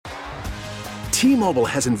T-Mobile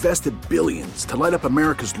has invested billions to light up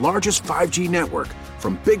America's largest 5G network,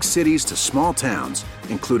 from big cities to small towns,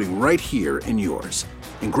 including right here in yours.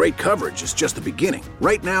 And great coverage is just the beginning.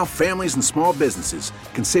 Right now, families and small businesses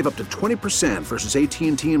can save up to 20% versus AT&T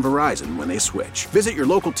and Verizon when they switch. Visit your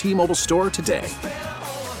local T-Mobile store today.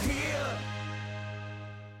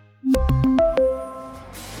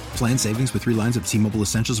 Plan savings with 3 lines of T-Mobile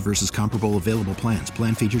Essentials versus comparable available plans.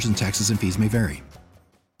 Plan features and taxes and fees may vary.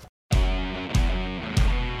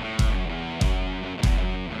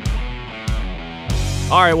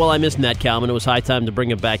 All right, well, I missed Matt Kalman. It was high time to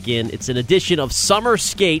bring him back in. It's an edition of Summer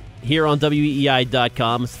Skate here on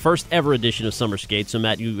WEEI.com. It's the first ever edition of Summer Skate, so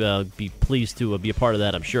Matt, you be pleased to be a part of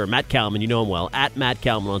that, I'm sure. Matt Kalman, you know him well, at Matt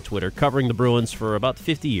Kalman on Twitter, covering the Bruins for about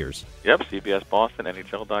 50 years. Yep, CBS Boston,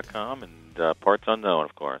 NHL.com, and Parts Unknown,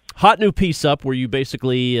 of course. Hot new piece up where you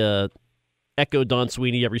basically echo Don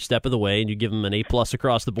Sweeney every step of the way, and you give him an A+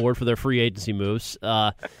 across the board for their free agency moves.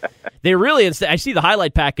 They really, I see the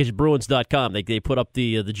highlight package at Bruins.com. They put up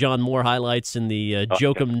the John Moore highlights and the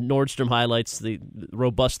Joakim Nordstrom highlights, the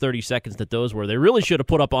robust 30 seconds that those were. They really should have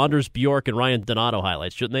put up Anders Bjork and Ryan Donato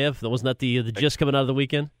highlights, shouldn't they have? Wasn't that the gist coming out of the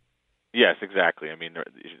weekend? Yes, exactly. I mean,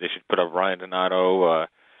 they should put up Ryan Donato,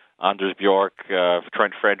 Anders Bjork,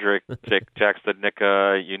 Trent Frederick, Jack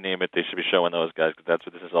Studnicka, you name it. They should be showing those guys because that's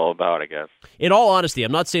what this is all about, I guess. In all honesty,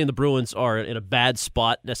 I'm not saying the Bruins are in a bad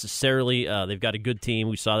spot necessarily. They've got a good team.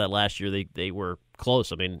 We saw that last year. They were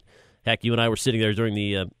close. I mean, heck, you and I were sitting there during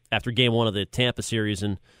the after Game 1 of the Tampa series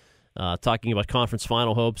and talking about conference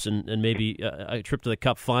final hopes and maybe a trip to the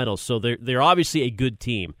Cup Finals. So they're obviously a good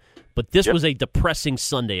team. But this was a depressing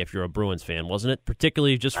Sunday if you're a Bruins fan, wasn't it?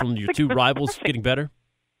 Particularly just from your two rivals getting better.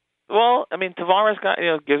 Well, I mean, Tavares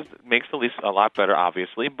makes the Leafs a lot better,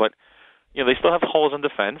 obviously, but they still have holes in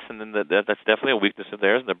defense, and then that's definitely a weakness of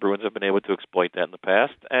theirs. And the Bruins have been able to exploit that in the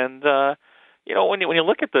past. And when you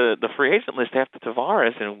look at the free agent list after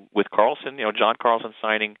Tavares, and with Carlson, John Carlson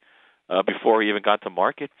signing before he even got to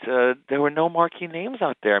market, there were no marquee names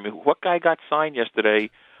out there. I mean, what guy got signed yesterday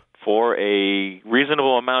for a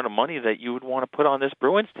reasonable amount of money that you would want to put on this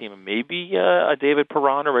Bruins team? Maybe a David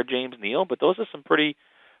Perron or a James Neal, but those are some pretty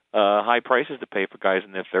high prices to pay for guys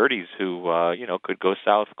in their 30s who could go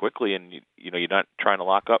south quickly, and you're not trying to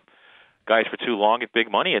lock up guys for too long at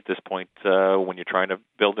big money at this point when you're trying to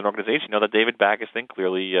build an organization. The David Backes thing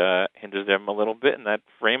clearly hinders them a little bit in that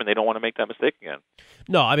frame, and they don't want to make that mistake again.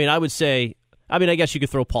 No, I mean, I guess you could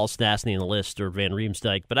throw Paul Stastny in the list or Van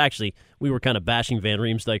Riemsdyk, but actually we were kind of bashing Van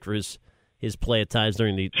Riemsdyk for his play at times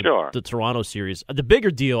during the Toronto series. The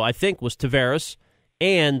bigger deal, I think, was Tavares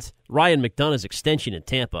and Ryan McDonough's extension in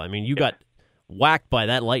Tampa. I mean, you got whacked by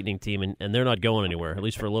that Lightning team, and they're not going anywhere, at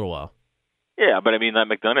least for a little while. Yeah, but I mean, that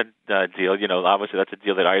McDonough deal, obviously that's a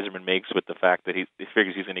deal that Yzerman makes with the fact that he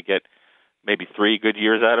figures he's going to get maybe 3 good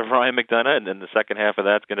years out of Ryan McDonough, and then the second half of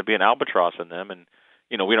that's going to be an albatross on them. And,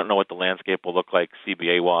 we don't know what the landscape will look like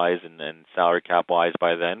CBA-wise and salary cap-wise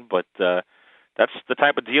by then, but that's the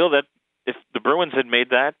type of deal that if the Bruins had made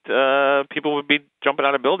that, people would be jumping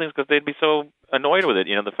out of buildings because they'd be so annoyed with it.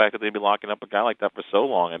 The fact that they'd be locking up a guy like that for so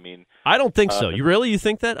long. I mean, I don't think so. You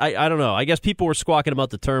think that? I don't know. I guess people were squawking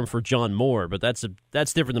about the term for John Moore, but that's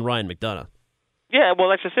different than Ryan McDonough. Yeah, well,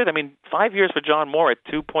 that's just it. I mean, 5 years for John Moore at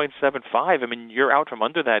 2.75. I mean, you're out from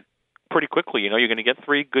under that pretty quickly. You're going to get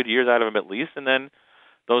 3 good years out of him at least, and then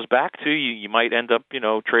those back two, you might end up,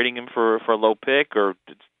 trading him for a low pick or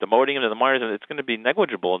demoting him to the minors, and it's going to be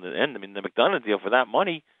negligible in the end. I mean, the McDonough deal for that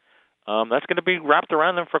money, that's going to be wrapped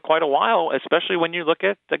around them for quite a while, especially when you look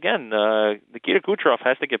at, again, Nikita Kucherov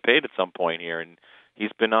has to get paid at some point here, and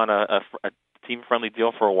he's been on a team-friendly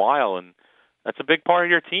deal for a while, and that's a big part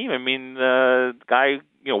of your team. I mean, the guy,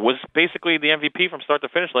 was basically the MVP from start to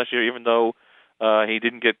finish last year, even though he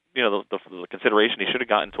didn't get, the consideration he should have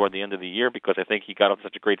gotten toward the end of the year because I think he got off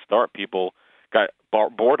such a great start. People got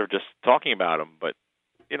bored of just talking about him. But,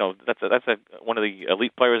 that's one of the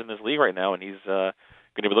elite players in this league right now, and he's going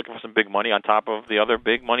to be looking for some big money on top of the other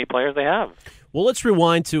big money players they have. Well, let's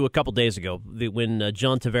rewind to a couple days ago when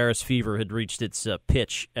John Tavares fever had reached its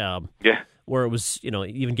pitch. Where it was,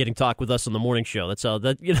 even getting talk with us on the morning show. That's how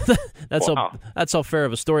fair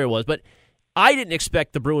of a story it was. But I didn't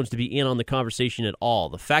expect the Bruins to be in on the conversation at all.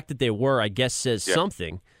 The fact that they were, I guess, says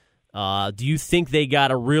something. Do you think they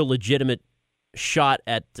got a real legitimate shot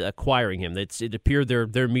at acquiring him? It appeared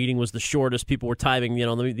their meeting was the shortest. People were timing, the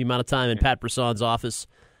amount of time in Pat Brisson's office.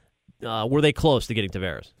 Were they close to getting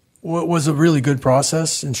Tavares? Well, it was a really good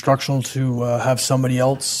process, instructional to have somebody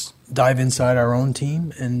else dive inside our own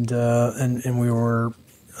team, and we were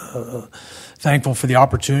thankful for the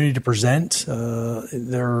opportunity to present.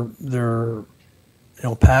 They're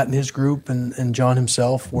Pat and his group and John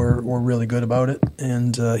himself were really good about it,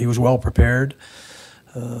 and he was well prepared.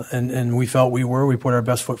 And we felt we put our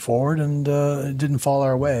best foot forward, and it didn't fall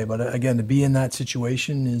our way. But again, to be in that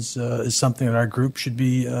situation is something that our group should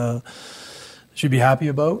be happy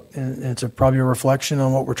about, and it's probably a reflection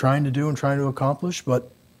on what we're trying to do and trying to accomplish.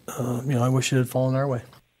 But I wish it had fallen our way.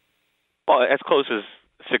 Well, as close as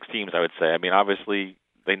 6 teams, I would say. I mean, obviously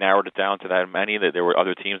they narrowed it down to that many. That there were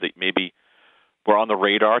other teams that maybe were on the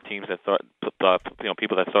radar, teams that thought,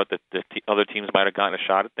 people that thought that the other teams might have gotten a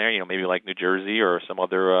shot at there, maybe like New Jersey or some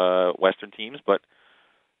other Western teams, but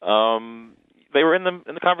they were in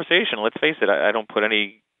the conversation. Let's face it, I don't put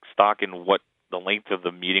any stock in what the length of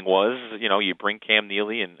the meeting was. You bring Cam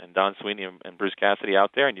Neely and Don Sweeney and Bruce Cassidy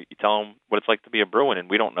out there, and you tell them what it's like to be a Bruin, and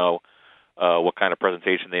we don't know what kind of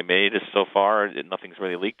presentation they made so far. Nothing's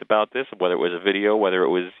really leaked about this, whether it was a video, whether it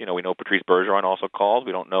was, we know Patrice Bergeron also called.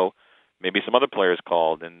 We don't know. Maybe some other players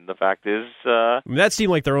called, and the fact is... that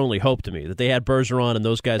seemed like their only hope to me, that they had Bergeron and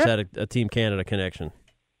those guys had a Team Canada connection.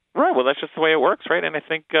 Right, well, that's just the way it works, right? And I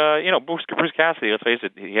think, Bruce Cassidy, let's face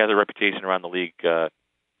it, he has a reputation around the league,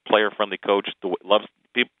 player-friendly coach,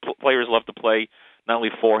 players love to play, not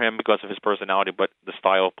only for him because of his personality, but the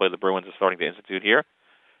style of play the Bruins are starting to institute here.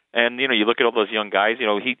 And, you look at all those young guys,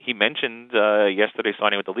 he mentioned yesterday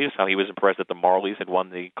signing with the Leafs how he was impressed that the Marlies had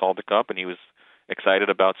won the Calder Cup, and he was excited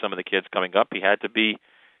about some of the kids coming up. He had to be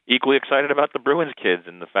equally excited about the Bruins kids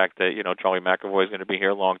and the fact that, Charlie McAvoy is going to be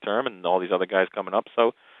here long term and all these other guys coming up.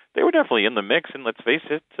 So they were definitely in the mix. And let's face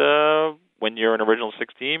it, when you're an original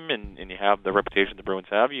 6 team and you have the reputation the Bruins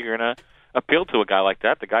have, you're going to appeal to a guy like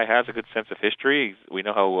that. The guy has a good sense of history. We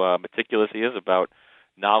know how meticulous he is about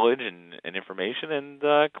knowledge and information. And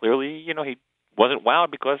clearly, he wasn't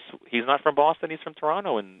wowed because he's not from Boston. He's from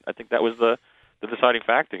Toronto. And I think that was the deciding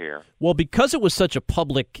factor here. Well, because it was such a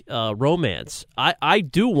public romance, I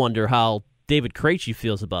do wonder how David Krejci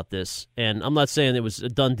feels about this. And I'm not saying it was a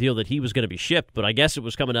done deal that he was going to be shipped, but I guess it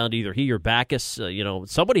was coming down to either he or Backes.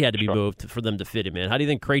 Somebody had to be moved for them to fit him in. How do you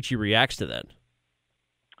think Krejci reacts to that?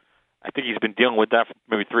 I think he's been dealing with that for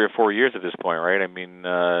maybe 3 or 4 years at this point, right? I mean,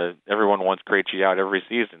 everyone wants Krejci out every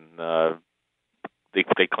season.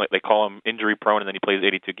 They call him injury prone, and then he plays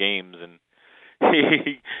 82 games, and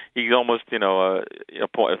he's almost, a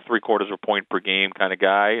 3/4 of a point per game kind of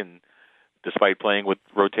guy, and despite playing with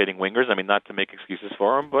rotating wingers, I mean, not to make excuses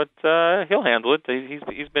for him, but he'll handle it.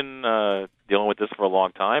 He's been dealing with this for a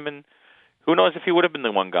long time, and who knows if he would have been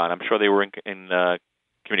the one gone. I'm sure they were in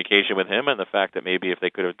communication with him, and the fact that maybe if they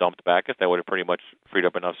could have dumped Backes, that would have pretty much freed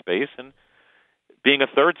up enough space. And being a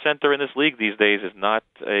third center in this league these days is not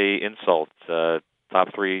a insult. Top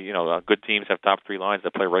 3, good teams have top 3 lines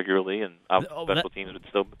that play regularly, and special teams would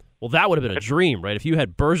still. Well, that would have been a dream, right? If you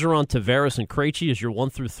had Bergeron, Tavares, and Krejci as your 1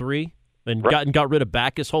 through 3, and got rid of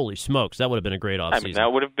Backes, holy smokes, that would have been a great offseason. I mean,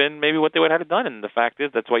 that would have been maybe what they would have done. And the fact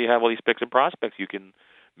is, that's why you have all these picks and prospects. You can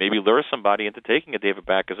maybe lure somebody into taking a David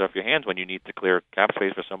Backes off your hands when you need to clear cap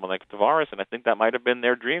space for someone like Tavares. And I think that might have been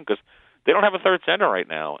their dream because they don't have a third center right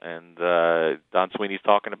now. And Don Sweeney's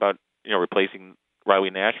talking about replacing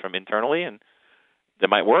Riley Nash from internally, and that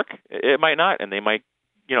might work. It might not, and they might,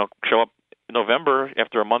 show up in November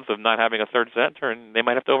after a month of not having a third center, and they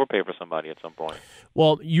might have to overpay for somebody at some point.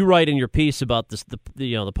 Well, you write in your piece about this,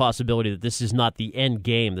 the possibility that this is not the end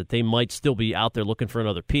game, that they might still be out there looking for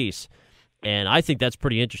another piece, and I think that's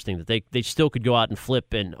pretty interesting. That they still could go out and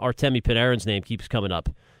flip, and Artemi Panarin's name keeps coming up,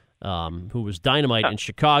 who was dynamite in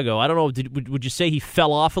Chicago. I don't know. Would you say he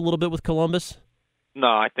fell off a little bit with Columbus? No,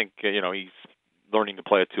 I think he's learning to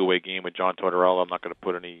play a two-way game with John Tortorella. I'm not going to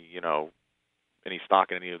put any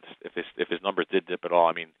stock in any of this, if his numbers did dip at all.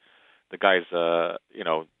 I mean, the guy's, I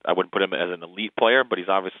wouldn't put him as an elite player, but he's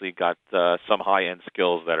obviously got some high-end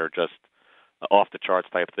skills that are just off-the-charts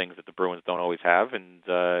type things that the Bruins don't always have. And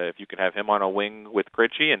if you can have him on a wing with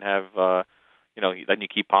Krejci and have, then you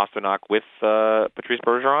keep Pasternak with Patrice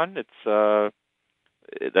Bergeron,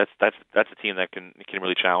 that's a team that can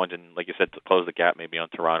really challenge and, like you said, to close the gap maybe on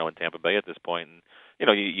Toronto and Tampa Bay at this point.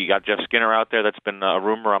 And you got Jeff Skinner out there. That's been a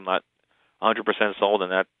rumor. I'm not 100% sold on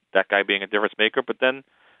that guy being a difference maker. But then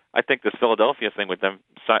I think this Philadelphia thing with them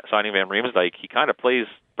signing Van Riemsdyk, he kind of plays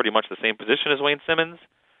pretty much the same position as Wayne Simmons,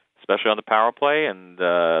 especially on the power play. And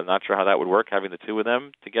not sure how that would work having the two of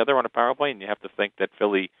them together on a power play. And you have to think that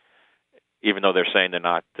Philly, even though they're saying they're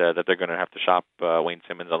not, that they're going to have to shop Wayne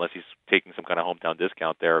Simmons unless he's taking some kind of hometown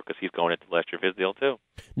discount there because he's going into last year of his deal too.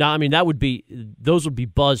 Now, I mean, those would be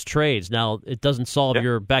buzz trades. Now, it doesn't solve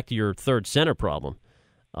back to your third center problem.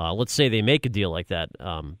 Let's say they make a deal like that.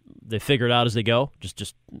 They figure it out as they go.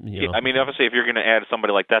 Just I mean, obviously, if you're going to add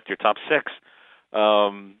somebody like that to your top 6,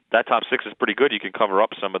 that top six is pretty good. You can cover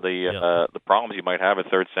up some of the problems you might have at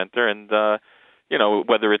third center, and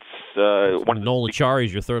whether it's Noel Acciari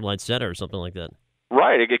is your third line center or something like that.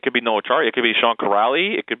 Right. It could be Noel Acciari. It could be Sean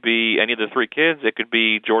Corrali. It could be any of the three kids. It could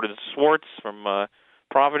be Jordan Swartz from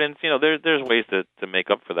Providence. There's ways to make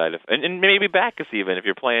up for that, and maybe Backus even if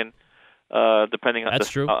you're playing, depending on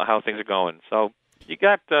how things are going. So you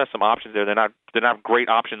got some options there. They're not great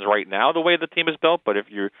options right now the way the team is built, but if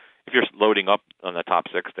you're loading up on the top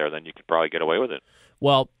six there, then you could probably get away with it.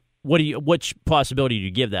 Well, which possibility do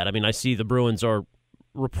you give that? I mean, I see the Bruins are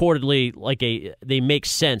reportedly they make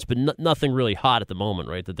sense, but nothing really hot at the moment,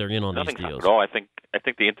 right? That they're in on Nothing these deals. Hot at all. I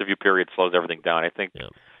think the interview period slows everything down. I think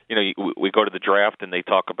we go to the draft and they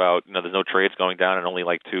talk about there's no trades going down and only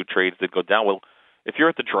like 2 trades that go down. Well, if you're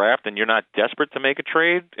at the draft and you're not desperate to make a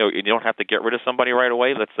trade, you don't have to get rid of somebody right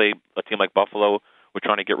away. Let's say a team like Buffalo were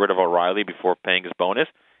trying to get rid of O'Reilly before paying his bonus.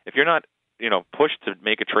 If you're not pushed to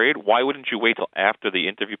make a trade, why wouldn't you wait till after the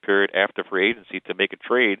interview period, after free agency, to make a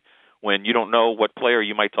trade when you don't know what player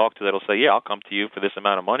you might talk to that'll say, yeah, I'll come to you for this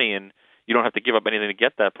amount of money, and you don't have to give up anything to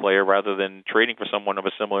get that player rather than trading for someone of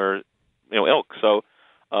a similar ilk. So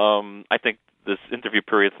I think this interview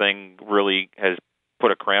period thing really has put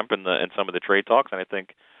a cramp in some of the trade talks, and I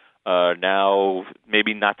think now,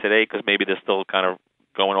 maybe not today because maybe they're still kind of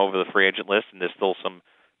going over the free agent list and there's still some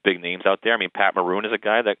big names out there. I mean, Pat Maroon is a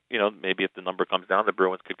guy that, maybe if the number comes down, the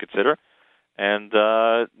Bruins could consider. And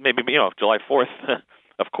maybe, July 4th,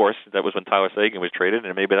 of course, that was when Tyler Seguin was traded,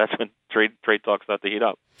 and maybe that's when trade talks start to heat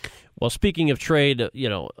up. Well, speaking of trade,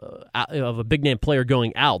 of a big-name player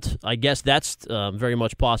going out, I guess that's very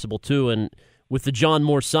much possible, too. And with the John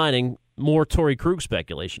Moore signing, more Torrey Krug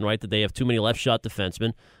speculation, right, that they have too many left-shot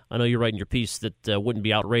defensemen. I know you're writing your piece that wouldn't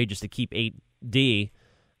be outrageous to keep 8D,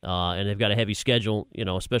 and they've got a heavy schedule,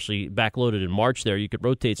 especially backloaded in March there. You could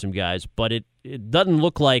rotate some guys, but it doesn't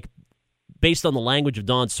look like, based on the language of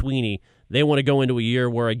Don Sweeney, they want to go into a year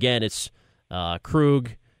where, again, it's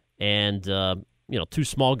Krug and, 2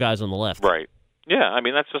 small guys on the left. Right. Yeah, I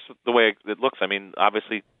mean, that's just the way it looks. I mean,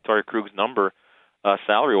 obviously, Torrey Krug's number,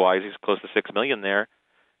 salary-wise, he's close to $6 million there.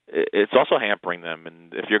 It's also hampering them.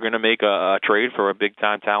 And if you're going to make a trade for a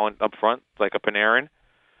big-time talent up front, like a Panarin,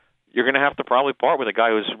 you're going to have to probably part with a guy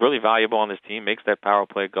who's really valuable on this team, makes that power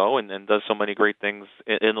play go, and does so many great things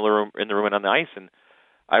in the room and on the ice. And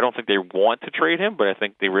I don't think they want to trade him, but I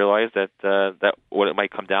think they realize that what it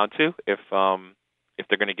might come down to if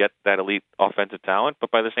they're going to get that elite offensive talent.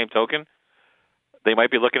 But by the same token, they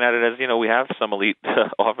might be looking at it as, we have some elite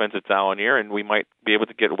offensive talent here, and we might be able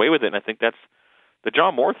to get away with it. And I think that's the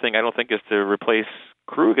John Moore thing. I don't think is to replace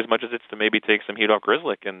Krug as much as it's to maybe take some heat off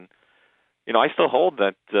Grzelcyk. And I still hold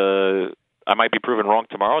that I might be proven wrong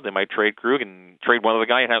tomorrow. They might trade Krug and trade one other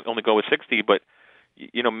guy and only go with 60, but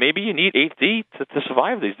maybe you need 8D to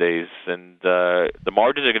survive these days. And the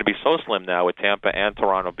margins are going to be so slim now with Tampa and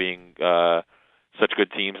Toronto being such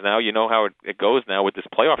good teams now. You know how it goes now with this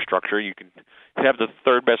playoff structure. You can have the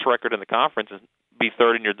third best record in the conference and be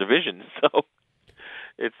third in your division. So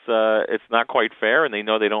it's not quite fair, and they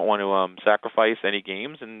know they don't want to sacrifice any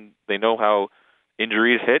games, and they know how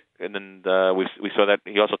injuries hit. And then we saw that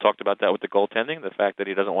he also talked about that with the goaltending, the fact that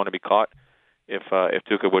he doesn't want to be caught if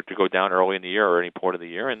Tuukka were to go down early in the year or any point of the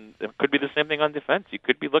year. And it could be the same thing on defense. You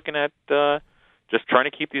could be looking at just trying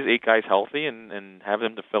to keep these 8 guys healthy and have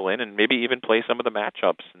them to fill in and maybe even play some of the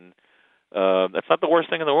matchups. And that's not the worst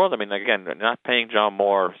thing in the world. I mean, again, not paying John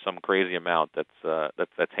Moore some crazy amount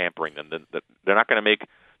that's hampering them. They're not going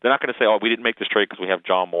to say, "Oh, we didn't make this trade because we have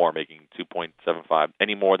John Moore making $2.75"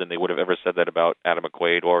 any more than they would have ever said that about Adam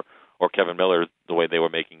McQuaid or Kevin Miller. The way they were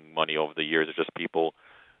making money over the years, it's just people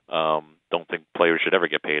don't think players should ever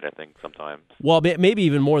get paid, I think, sometimes. Well, maybe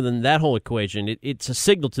even more than that whole equation, it's a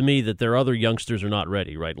signal to me that their other youngsters are not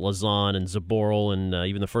ready, right? Lazan and Zaboral and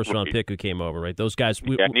even the first-round pick who came over, right? Those guys...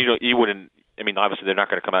 you wouldn't... I mean, obviously, they're not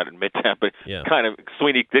going to come out and admit that, but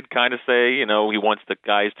Sweeney did kind of say, he wants the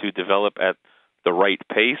guys to develop at the right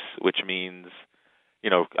pace, which means,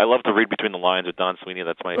 I love to read between the lines with Don Sweeney.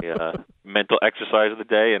 That's my mental exercise of the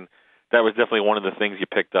day, and that was definitely one of the things you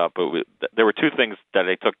picked up. But there were 2 things that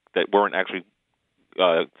they took that weren't actually,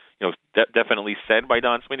 definitely said by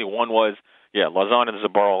Don Sweeney. One was, Lazan and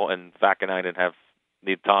Zaboral and Vakanainen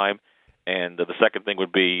need time, and the second thing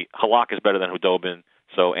would be Halak is better than Hudobin,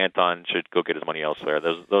 so Anton should go get his money elsewhere.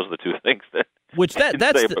 Those are the 2 things that. Which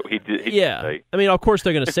he did say. I mean, of course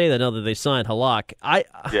they're going to say that now that they signed Halak.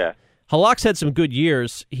 Halak's had some good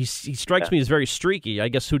years. He strikes me as very streaky. I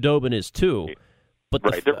guess Hudobin is too. But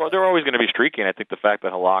right, they're always going to be streaky, and I think the fact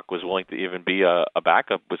that Halak was willing to even be a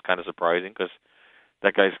backup was kind of surprising because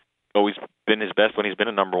that guy's always been his best when he's been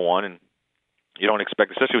a number one, and you don't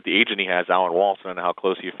expect, especially with the agent he has, Alan Walsh. I don't know how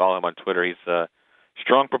close you follow him on Twitter. He's a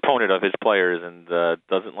strong proponent of his players and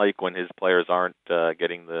doesn't like when his players aren't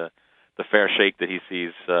getting the fair shake that he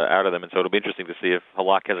sees out of them. And so it'll be interesting to see if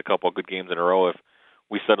Halak has a couple of good games in a row, if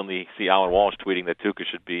we suddenly see Alan Walsh tweeting that Tuukka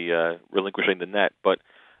should be relinquishing the net. But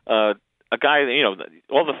a guy,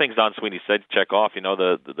 all the things Don Sweeney said check off,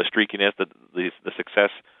 the streakiness, the success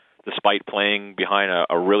despite playing behind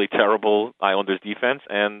a really terrible Islanders defense,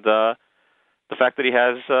 and the fact that he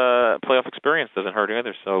has playoff experience doesn't hurt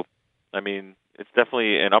either. So, I mean, it's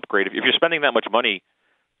definitely an upgrade. If you're spending that much money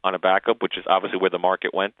on a backup, which is obviously where the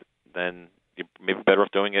market went, then you're maybe better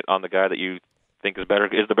off doing it on the guy that you think is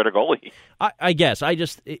the better goalie. I guess.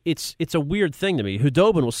 It's a weird thing to me.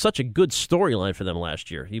 Hudobin was such a good storyline for them last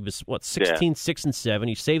year. He was, 16, 6, and 7.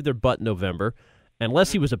 He saved their butt in November.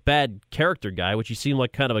 Unless he was a bad character guy, which he seemed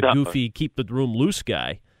like kind of a goofy, keep the room loose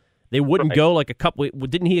guy, they wouldn't go like a couple.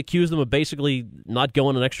 Didn't he accuse them of basically not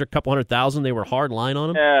going an extra couple $100,000? They were hard line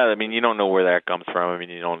on him. Yeah, I mean, you don't know where that comes from. I mean,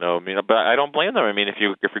 you don't know. I mean, but I don't blame them. I mean, if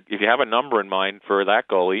you have a number in mind for that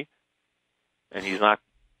goalie, and he's not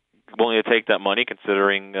willing to take that money,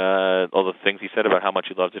 considering all the things he said about how much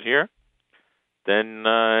he loves it here, then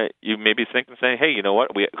you may be thinking, saying, hey, you know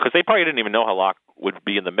what? Because they probably didn't even know Halak would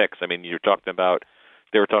be in the mix. I mean, they were talking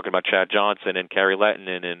about Chad Johnson and Carey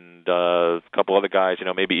Lettinen and a couple other guys,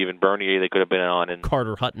 maybe even Bernier they could have been on. And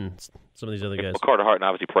Carter Hutton, some of these other guys. Well, Carter Hutton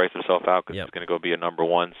obviously priced himself out because he's going to go be a number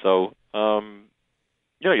one. So,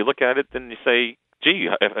 you look at it and you say, gee,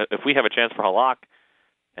 if we have a chance for Halak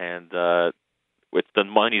and with the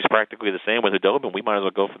money's practically the same with Hudobin, we might as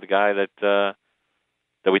well go for the guy that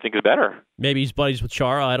we think is better. Maybe he's buddies with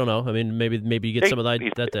Chara. I don't know. I mean, maybe you get some of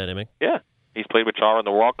that dynamic. Yeah. He's played with Chara in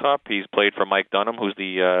the World Cup. He's played for Mike Dunham, who's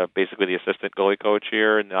the basically the assistant goalie coach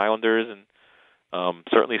here in the Islanders, and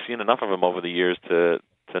certainly seen enough of him over the years to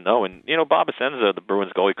know. And Bob Essenza, the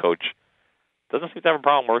Bruins goalie coach, doesn't seem to have a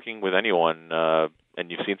problem working with anyone.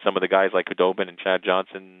 And you've seen some of the guys like Hudobin and Chad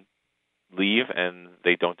Johnson leave, and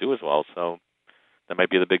they don't do as well. So that might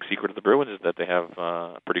be the big secret of the Bruins, is that they have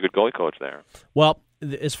a pretty good goalie coach there. Well,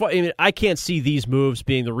 I can't see these moves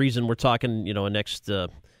being the reason we're talking, next.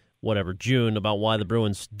 June, about why the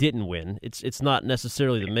Bruins didn't win. It's not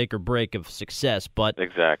necessarily the make or break of success, but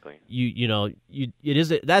exactly.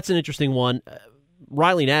 That's an interesting one.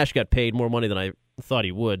 Riley Nash got paid more money than I thought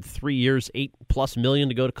he would. 3 years, $8+ million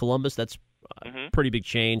to go to Columbus. That's a pretty big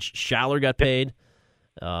change. Schaller got paid.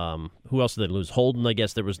 Who else did they lose? Holden, I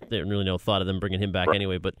guess there didn't really no thought of them bringing him back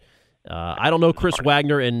anyway, but I don't know Chris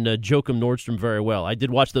Wagner and Joachim Nordstrom very well. I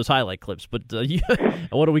did watch those highlight clips, but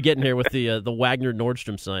what are we getting here with the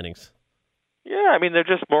Wagner-Nordstrom signings? Yeah, I mean, they're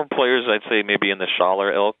just more players, I'd say, maybe in the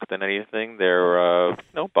Schaller ilk than anything. They're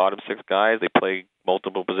bottom six guys. They play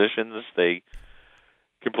multiple positions. They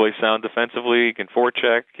can play sound defensively, can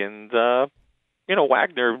forecheck, and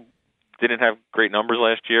Wagner didn't have great numbers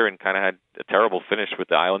last year and kind of had a terrible finish with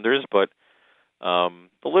the Islanders, but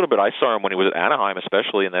a little bit I saw him when he was at Anaheim,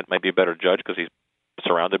 especially, and that might be a better judge because he's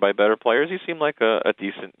surrounded by better players. He seemed like a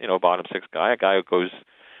decent, bottom six guy, a guy who goes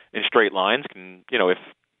in straight lines. Can if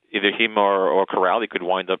either him or Corral, he could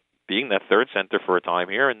wind up being that third center for a time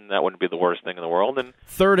here, and that wouldn't be the worst thing in the world. And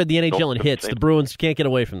third in the NHL in hits. The Bruins can't get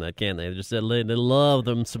away from that, can they? They love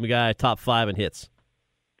them some guy top 5 in hits.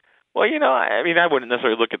 Well, I mean, I wouldn't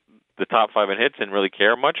necessarily look at the top 5 in hits and really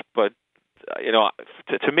care much, but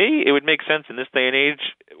to me, it would make sense in this day and age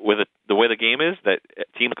with the way the game is that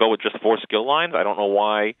teams go with just 4 skill lines. I don't know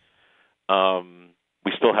why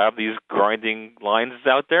we still have these grinding lines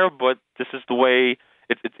out there, but this is the way.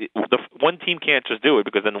 The one team can't just do it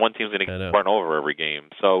because then one team's going to run over every game.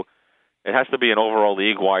 So it has to be an overall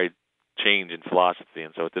league-wide change in philosophy.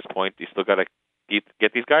 And so at this point, you still got to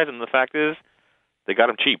get these guys. And the fact is, they got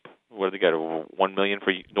them cheap. What did they get? $1 million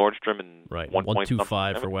for Nordstrom and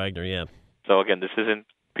 $1.25 for Wagner. Yeah. So again, this isn't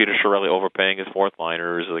Peter Chiarelli overpaying his fourth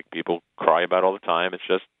liners like people cry about all the time. It's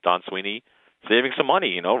just Don Sweeney saving some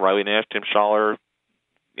money. Riley Nash, Tim Schaller,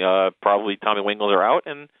 probably Tommy Wingels are out,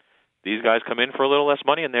 and these guys come in for a little less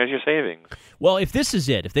money, and there's your savings. Well, if this is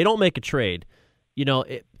it, if they don't make a trade,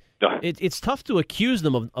 it's tough to accuse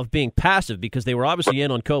them of being passive because they were obviously in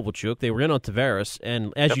on Kovalchuk, they were in on Tavares,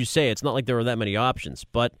 and as you say, it's not like there were that many options.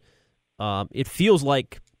 But it feels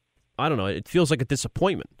like, I don't know, it feels like a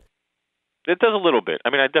disappointment. It does a little bit. I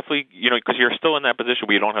mean, I definitely, because you're still in that position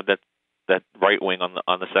where you don't have that right wing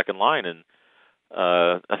on the second line, and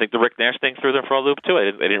I think the Rick Nash thing threw them for a loop too.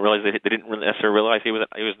 They didn't realize they didn't necessarily realize he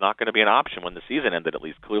was not going to be an option when the season ended. At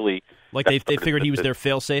least clearly, like they figured he was their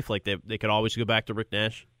fail-safe. Like they could always go back to Rick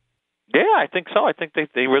Nash. Yeah, I think so. I think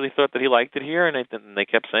they really thought that he liked it here, and they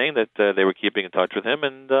kept saying that they were keeping in touch with him.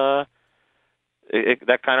 And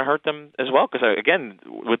that kind of hurt them as well. Because again,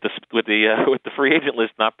 with the free agent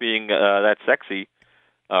list not being that sexy,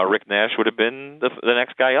 Rick Nash would have been the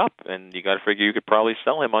next guy up, and you got to figure you could probably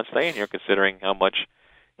sell him on staying here, considering how much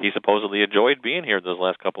he supposedly enjoyed being here those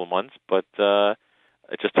last couple of months. But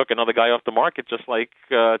it just took another guy off the market, just like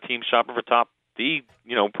teams shopping for top D.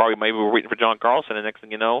 Probably maybe we're waiting for John Carlson, and next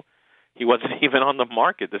thing you know, he wasn't even on the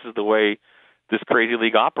market. This is the way this crazy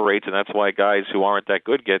league operates, and that's why guys who aren't that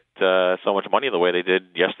good get so much money the way they did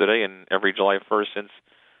yesterday and every July 1st since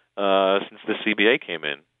the CBA came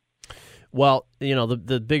in. Well,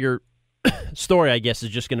 the bigger story, I guess, is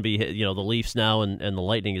just going to be the Leafs now and the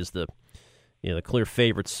Lightning is the clear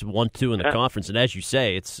favorites 1-2 in the conference, and as you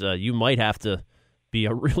say, it's you might have to be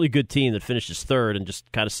a really good team that finishes third and just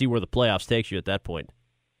kind of see where the playoffs takes you at that point.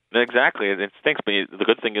 Exactly, it stinks, but the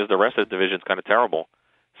good thing is the rest of the division is kind of terrible.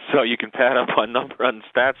 So you can pad up on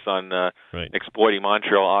stats on exploiting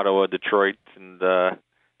Montreal, Ottawa, Detroit, and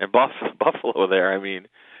Buffalo. There, I mean,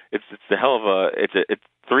 it's the hell of it's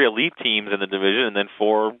 3 elite teams in the division, and then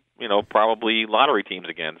 4 probably lottery teams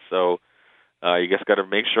again. So you just got to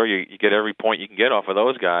make sure you get every point you can get off of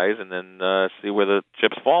those guys, and then see where the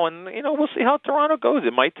chips fall. And we'll see how Toronto goes.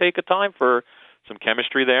 It might take a time for some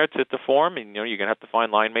chemistry there to form, and you're gonna have to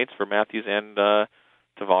find line mates for Matthews and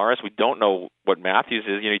Tavares. We don't know what Matthews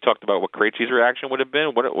is. You talked about what Krejci's reaction would have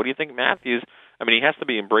been. What do you think Matthews? I mean, he has to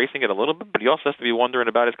be embracing it a little bit, but he also has to be wondering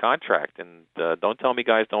about his contract. And don't tell me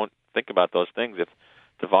guys don't think about those things. If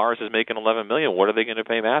Tavares is making $11 million, what are they going to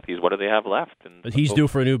pay Matthews? What do they have left? And but he's due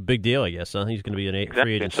for a new big deal, I guess. Huh? He's going to be an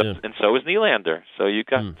free agent soon. And so is Nylander. So you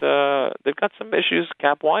got they've got some issues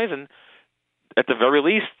cap wise, and at the very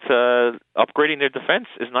least, upgrading their defense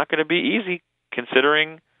is not going to be easy,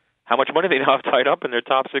 considering how much money they now have tied up in their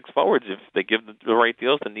top 6 forwards. If they give the right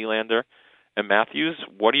deals to Nylander and Matthews,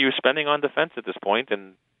 what are you spending on defense at this point?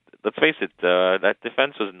 And let's face it, that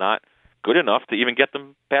defense was not good enough to even get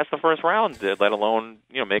them past the first round, let alone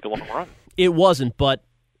make a long run. It wasn't, but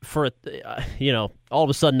for all of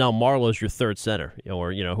a sudden now Marlowe's your third center,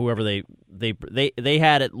 or whoever they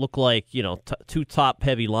had it look like 2 top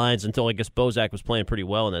heavy lines until I guess Bozak was playing pretty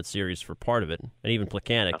well in that series for part of it, and even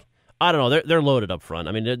Plekanec. I don't know. They're loaded up front.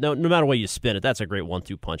 I mean, no matter what you spin it, that's a great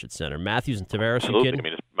 1-2 punch at center. Matthews and Tavares, absolutely. You kidding? I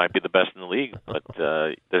mean, it might be the best in the league, but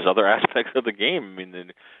there's other aspects of the game. I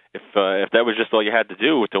mean, if that was just all you had to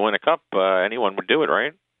do to win a cup, anyone would do it,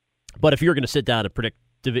 right? But if you're going to sit down and predict,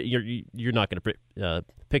 you're not going to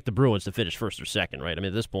pick the Bruins to finish first or second, right? I mean,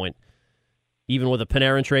 at this point, even with a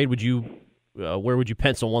Panarin trade, where would you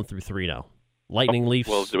pencil 1 through 3 now? Lightning, Leafs,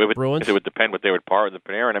 Bruins? It would depend what they would par with the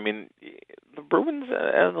Panarin. I mean, the Bruins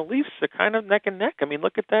and the Leafs are kind of neck and neck. I mean,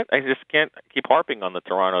 look at that. I just can't keep harping on the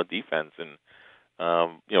Toronto defense. And,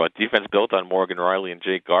 a defense built on Morgan Rielly and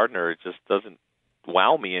Jake Gardiner, it just doesn't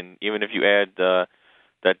wow me. And even if you add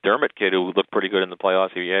that Dermott kid who looked pretty good in the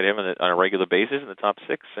playoffs, if you add him on a regular basis in the top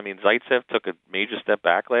 6, I mean, Zaitsev took a major step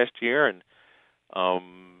back last year. And,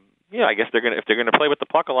 I guess if they're gonna play with the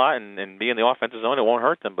puck a lot and be in the offensive zone, it won't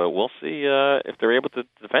hurt them. But we'll see if they're able to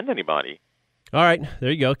defend anybody. All right,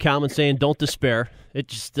 there you go. Kalman saying, "Don't despair." It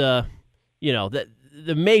just the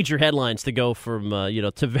major headlines to go from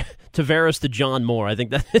Tavares to John Moore. I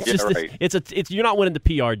think that it's you're not winning the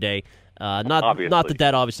PR day. Not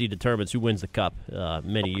that obviously determines who wins the cup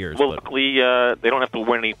many years. Well, luckily they don't have to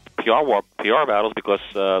win any PR battles because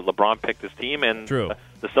LeBron picked his team and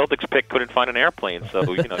the Celtics pick couldn't find an airplane,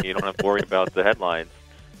 so you don't have to worry about the headlines.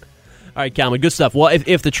 All right, Kalman, good stuff. Well,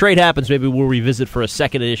 if the trade happens, maybe we'll revisit for a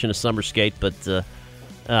second edition of Summer Skate, but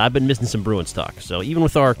I've been missing some Bruins talk. So even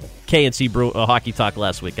with our K&C hockey talk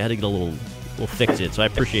last week, I had to get a little fix in, so I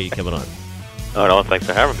appreciate you coming on. Oh, no, thanks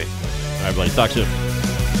for having me. All right, buddy, talk soon.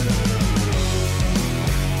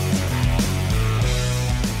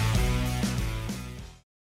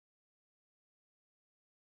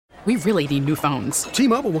 We really need new phones.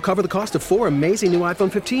 T-Mobile will cover the cost of 4 amazing new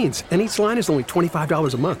iPhone 15s, and each line is only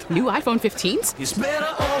 $25 a month. New iPhone 15s? It's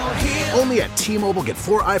better over here. Only at T-Mobile, get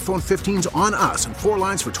 4 iPhone 15s on us and 4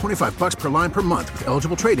 lines for $25 per line per month with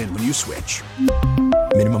eligible trade-in when you switch.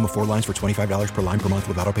 Minimum of 4 lines for $25 per line per month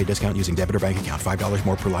with autopay discount using debit or bank account. $5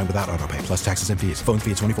 more per line without autopay, plus taxes and fees. Phone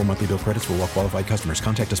fee at 24 monthly bill credits for well-qualified customers.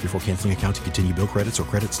 Contact us before canceling account to continue bill credits or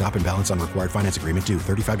credit stop and balance on required finance agreement due.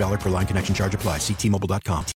 $35 per line connection charge applies. See T-Mobile.com.